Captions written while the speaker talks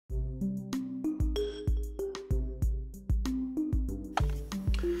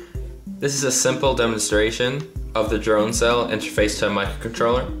This is a simple demonstration of the DroneCell interface to a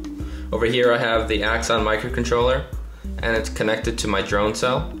microcontroller. Over here I have the Axon microcontroller and it's connected to my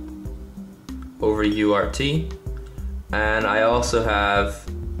DroneCell over UART, and I also have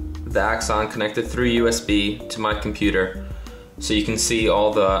the Axon connected through USB to my computer so you can see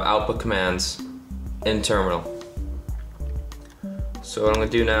all the output commands in terminal. So what I'm going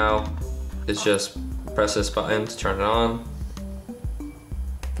to do now is just press this button to turn it on.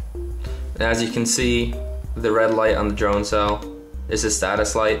 And as you can see, the red light on the DroneCell is the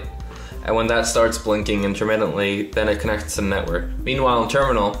status light, and when that starts blinking intermittently, then it connects to the network. Meanwhile in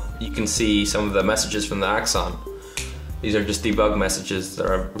terminal, you can see some of the messages from the Axon. These are just debug messages that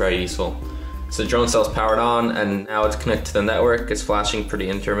are very useful. So the DroneCell is powered on and now it's connected to the network. It's flashing pretty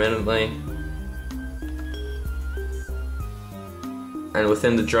intermittently. And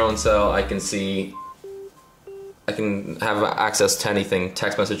within the DroneCell I can have access to anything,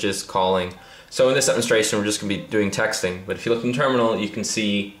 text messages, calling. So in this demonstration we're just going to be doing texting, but if you look in terminal you can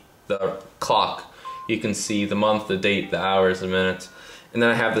see the clock, you can see the month, the date, the hours, the minutes. And then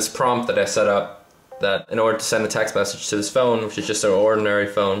I have this prompt that I set up that in order to send a text message to this phone, which is just an ordinary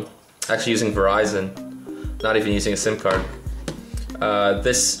phone, actually using Verizon, not even using a SIM card.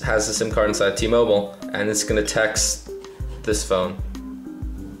 This has a SIM card inside T-Mobile and it's going to text this phone.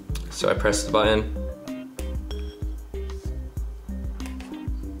 So I press the button.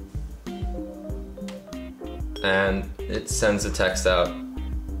 And it sends the text out.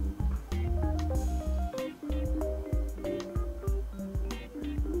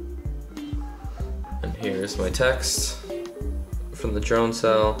 And here's my text from the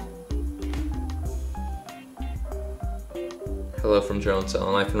DroneCell. Hello from DroneCell,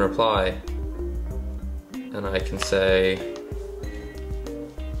 and I can reply. And I can say,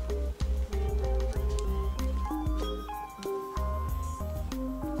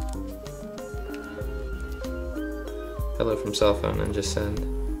 hello from cell phone, and just send.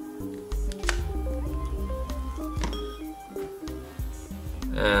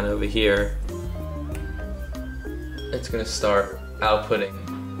 And over here, it's going to start outputting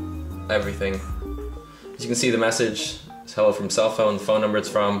everything. As you can see, the message is hello from cell phone, the phone number it's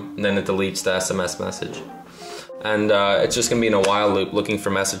from, and then it deletes the SMS message. And it's just going to be in a while loop looking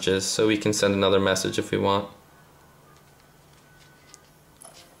for messages, so we can send another message if we want.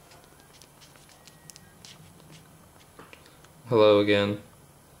 Hello again.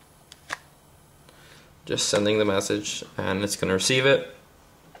 Just sending the message and it's going to receive it.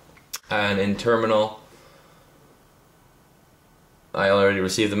 And in terminal, I already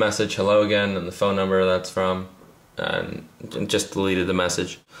received the message, hello again, and the phone number that's from, and just deleted the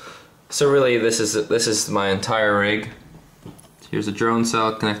message. So really this is my entire rig. Here's a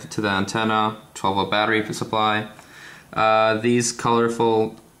DroneCell connected to the antenna, 12-volt battery supply. These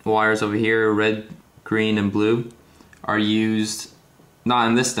colorful wires over here, red, green, and blue, are used, not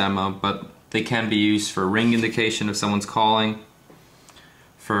in this demo, but they can be used for ring indication if someone's calling,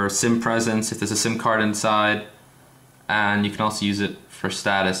 for SIM presence if there's a SIM card inside, and you can also use it for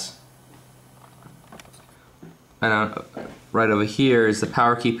status. And right over here is the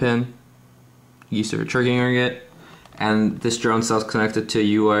power key pin, used for triggering it, and this DroneCell is connected to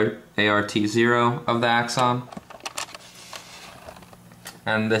UART0 of the Axon,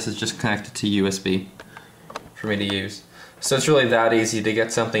 and this is just connected to USB for me to use. So it's really that easy to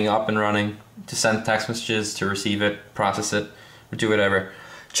get something up and running, to send text messages, to receive it, process it, or do whatever.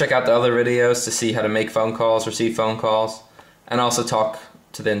 Check out the other videos to see how to make phone calls, receive phone calls, and also talk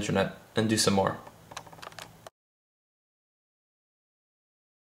to the internet and do some more.